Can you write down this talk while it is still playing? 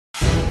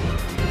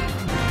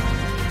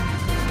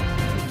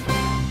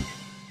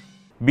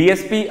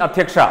BSP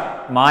അധ്യക്ഷ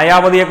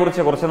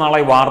മായാവതിയെക്കുറിച്ച് കുറച്ച്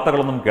നാളായി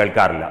വാർത്തകളൊന്നും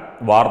കേൾക്കാറില്ല.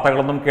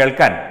 വാർത്തകളൊന്നും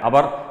കേൾക്കാൻ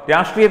അവർ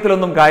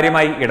രാഷ്ട്രീയത്തിലൊന്നും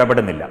കാര്യമായി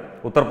ഇടപെടുന്നില്ല.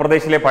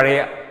 ഉത്തർപ്രദേശിലെ പഴയ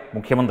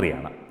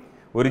മുഖ്യമന്ത്രിയാണ്.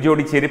 ഒരു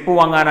ജോഡി ചെരുപ്പ്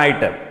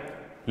വാങ്ങാനായിട്ട്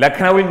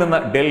ലഖ്നൌവിൽ നിന്ന്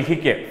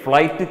ഡൽഹിക്ക്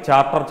ഫ്ലൈറ്റ്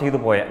ചാർട്ടർ ചെയ്തു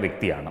പോയ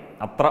വ്യക്തിയാണ്.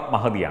 അത്ര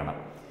മഹതിയാണ്.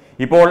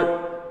 ഇപ്പോൾ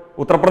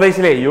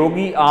ഉത്തർപ്രദേശിലെ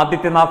യോഗി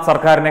ആദിത്യനാഥ്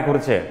സർക്കാരിനെ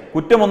കുറിച്ച്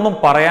കുറ്റമൊന്നും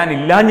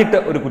പറയാനില്ലാഞ്ഞിട്ട്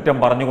ഒരു കുറ്റം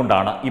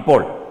പറഞ്ഞുകൊണ്ടാണ്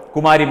ഇപ്പോൾ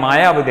കുമാരി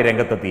മായാവതി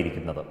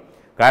രംഗത്തെത്തിയിരിക്കുന്നത്.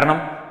 കാരണം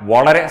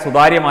വളരെ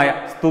സുതാര്യമായ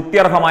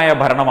സ്തുത്യർഹമായ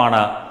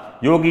ഭരണമാണ്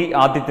യോഗി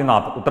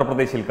ആദിത്യനാഥ്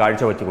ഉത്തർപ്രദേശിൽ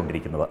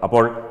കാഴ്ചവെച്ചുകൊണ്ടിരിക്കുന്നത്.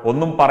 അപ്പോൾ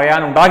ഒന്നും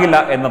പറയാനുണ്ടാകില്ല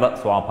എന്നത്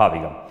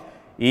സ്വാഭാവികം.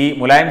 ഈ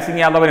മുലായം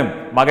സിംഗ് യാദവിനും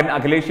മകൻ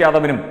അഖിലേഷ്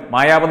യാദവിനും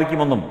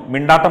മായാവതിക്കുമൊന്നും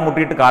മിണ്ടാട്ടം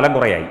മുട്ടിയിട്ട് കാലം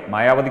കുറയായി.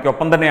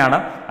 മായാവതിക്കൊപ്പം തന്നെയാണ്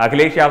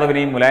അഖിലേഷ്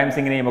യാദവിനെയും മുലായം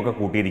സിംഗിനെയും ഒക്കെ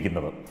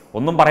കൂട്ടിയിരിക്കുന്നത്.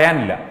 ഒന്നും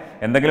പറയാനില്ല.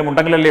 എന്തെങ്കിലും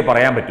ഉണ്ടെങ്കിലല്ലേ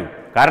പറയാൻ പറ്റൂ.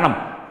 കാരണം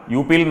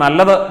UP-യിൽ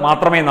നല്ലത്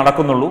മാത്രമേ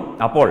നടക്കുന്നുള്ളൂ.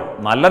 അപ്പോൾ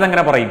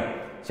നല്ലതെങ്ങനെ പറയും?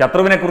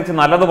 ശത്രുവിനെ കുറിച്ച്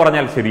നല്ലത്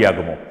പറഞ്ഞാൽ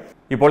ശരിയാകുമോ?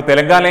 ഇപ്പോൾ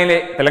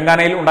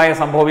തെലങ്കാനയിൽ ഉണ്ടായ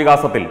സംഭവ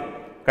വികാസത്തിൽ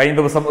കഴിഞ്ഞ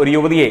ദിവസം ഒരു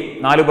യുവതിയെ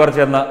 4 പേർ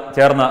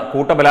ചേർന്ന്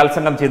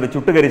കൂട്ടബലാത്സംഗം ചെയ്ത്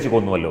ചുട്ടുകരിച്ചു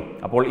കൊന്നുവല്ലോ.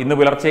 അപ്പോൾ ഇന്ന്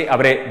പുലർച്ചെ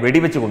അവരെ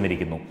വെടിവെച്ച്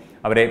കൊന്നിരിക്കുന്നു.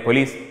 അവരെ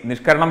പോലീസ്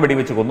നിഷ്കരണം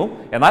വെടിവെച്ച് കൊന്നു.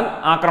 എന്നാൽ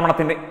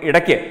ആക്രമണത്തിന്റെ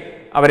ഇടയ്ക്ക്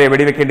അവരെ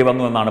വെടിവെക്കേണ്ടി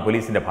വന്നു എന്നാണ്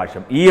പോലീസിന്റെ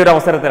ഭാഷ്യം. ഈ ഒരു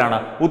അവസരത്തിലാണ്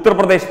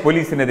ഉത്തർപ്രദേശ്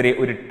പോലീസിനെതിരെ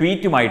ഒരു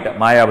ട്വീറ്റുമായിട്ട്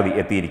മായാവതി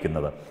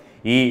എത്തിയിരിക്കുന്നത്.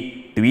 ഈ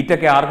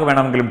ട്വീറ്റൊക്കെ ആർക്ക്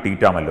വേണമെങ്കിലും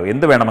ട്വീറ്റാമല്ലോ,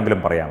 എന്ത്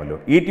വേണമെങ്കിലും പറയാമല്ലോ.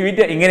 ഈ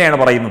ട്വീറ്റ് ഇങ്ങനെയാണ്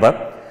പറയുന്നത്: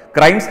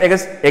 Crimes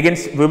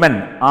against women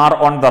are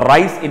on the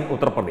rise in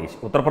Uttarpradesh.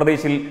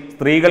 ഉത്തർപ്രദേശിൽ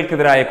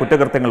സ്ത്രീകൾക്കെതിരായ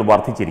കുറ്റകൃത്യങ്ങൾ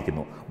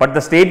വർദ്ധിച്ചിരിക്കുന്നു. But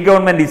the state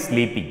government is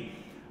sleeping.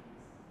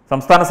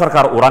 സംസ്ഥാന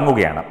സർക്കാർ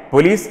ഉറങ്ങുകയാണ്.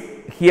 Police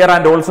here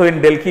and also in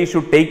Delhi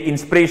should take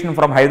inspiration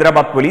from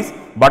Hyderabad police,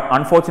 but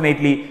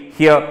unfortunately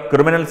here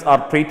criminals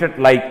are treated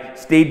like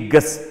state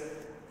guests.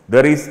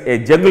 There is a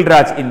jungle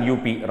raj in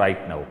UP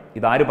right now.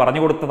 ഇതാര്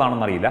പറഞ്ഞു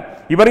കൊടുത്തതാണെന്നറിയില്ല.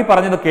 ഇവർ ഈ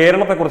പറഞ്ഞത്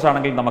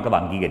കേരളത്തെക്കുറിച്ചാണെങ്കിൽ നമുക്കത്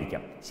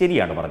അംഗീകരിക്കാം.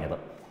 ശരിയാണ് പറഞ്ഞത്.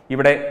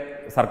 ഇവിടെ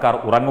സർക്കാർ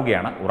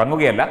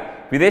ഉറങ്ങുകയല്ല,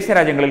 വിദേശ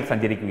രാജ്യങ്ങളിൽ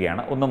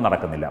സഞ്ചരിക്കുകയാണ്, ഒന്നും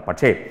നടക്കുന്നില്ല.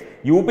 പക്ഷേ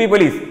UP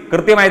പോലീസ്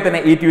കൃത്യമായി തന്നെ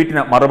ഈ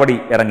ട്വീറ്റിന് മറുപടി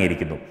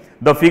ഇറങ്ങിയിരിക്കുന്നു.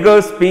 The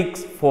figures speaks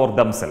for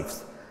themselves.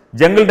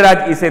 Jungle Raj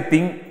is a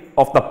thing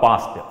of the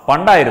past.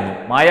 പണ്ടായിരുന്നു,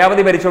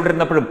 Mayawati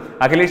ഭരിച്ചുകൊണ്ടിരുന്നപ്പോഴും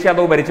Akhilesh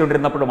Yadav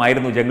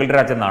ഭരിച്ചുകൊണ്ടിരുന്നപ്പോഴുമായിരുന്നു jungle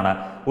Raj എന്നാണ്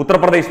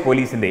ഉത്തർപ്രദേശ്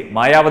പോലീസിന്റെ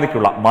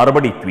മായാവതിക്കുള്ള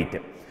മറുപടി ട്വീറ്റ്.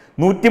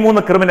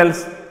 103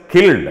 criminals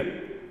killed.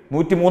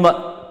 103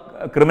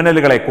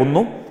 ക്രിമിനലുകളെ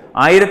കൊന്നു.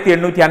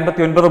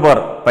 1859 പേർ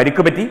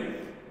പരിക്കുപറ്റി.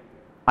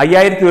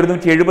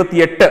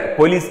 5178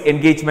 പോലീസ്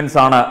എൻഗേജ്മെന്റ്സ്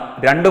ആണ്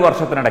 2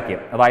 വർഷത്തിനിടയ്ക്ക്,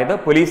 അതായത്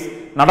പോലീസ്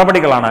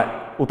നടപടികളാണ്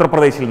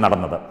ഉത്തർപ്രദേശിൽ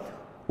നടന്നത്.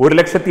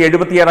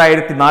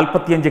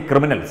 1,76,045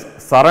 criminals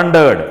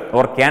surrendered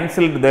or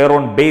cancelled their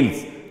own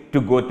Biles to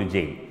go to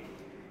jail.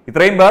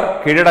 ഇത്രയും പേർ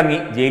കീഴടങ്ങി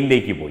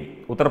ജയിലിലേക്ക് പോയി.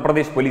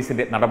 ഉത്തർപ്രദേശ്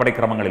പോലീസിന്റെ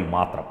നടപടിക്രമങ്ങളിൽ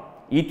മാത്രം.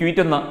 ഈ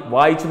ട്വീറ്റ് ഒന്ന്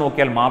വായിച്ചു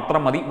നോക്കിയാൽ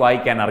മാത്രം മതി.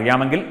 വായിക്കാൻ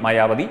അറിയാമെങ്കിൽ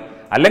മായാവതി,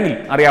 അല്ലെങ്കിൽ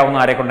അറിയാവുന്ന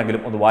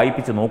ആരെക്കൊണ്ടെങ്കിലും ഒന്ന്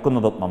വായിപ്പിച്ച്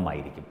നോക്കുന്നത്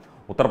നന്നായിരിക്കും.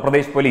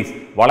 ഉത്തർപ്രദേശ് പോലീസ്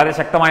വളരെ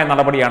ശക്തമായ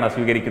നടപടിയാണ്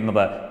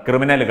സ്വീകരിക്കുന്നത്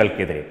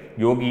ക്രിമിനലുകൾക്കെതിരെ.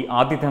 യോഗി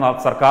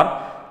ആദിത്യനാഥ് സർക്കാർ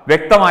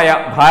വ്യക്തമായ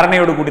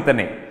ധാരണയോടുകൂടി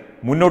തന്നെ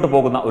മുന്നോട്ട്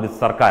പോകുന്ന ഒരു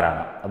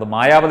സർക്കാരാണ്. അത്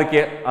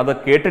മായാവതിക്ക് അത്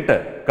കേട്ടിട്ട്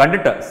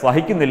കണ്ടിട്ട്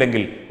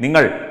സഹിക്കുന്നില്ലെങ്കിൽ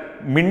നിങ്ങൾ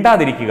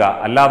മിണ്ടാതിരിക്കുക.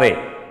 അല്ലാതെ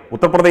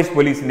ഉത്തർപ്രദേശ്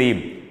പോലീസിന്റെയും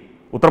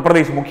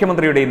ഉത്തർപ്രദേശ്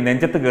മുഖ്യമന്ത്രിയുടെയും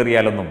നെഞ്ചത്ത്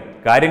കയറിയാലൊന്നും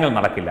കാര്യങ്ങൾ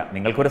നടക്കില്ല.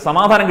 നിങ്ങൾക്കൊരു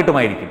സമാധാനം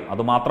കിട്ടുമായിരിക്കും.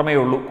 അതുമാത്രമേ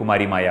ഉള്ളൂ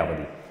കുമാരി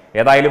മായാവതി.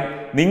 ഏതായാലും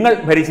നിങ്ങൾ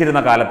ഭരിച്ചിരുന്ന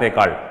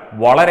കാലത്തേക്കാൾ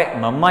വളരെ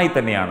നന്നായി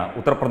തന്നെയാണ്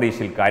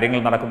ഉത്തർപ്രദേശിൽ കാര്യങ്ങൾ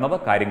നടക്കുന്നത്,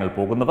 കാര്യങ്ങൾ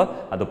പോകുന്നത്.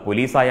 അത്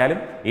പോലീസായാലും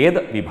ഏത്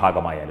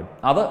വിഭാഗമായാലും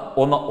അത്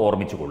ഒന്ന്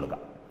ഓർമ്മിച്ചു കൊള്ളുക.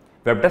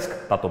 വെബ് ഡെസ്ക്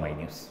തത്വമൈ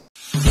ന്യൂസ്.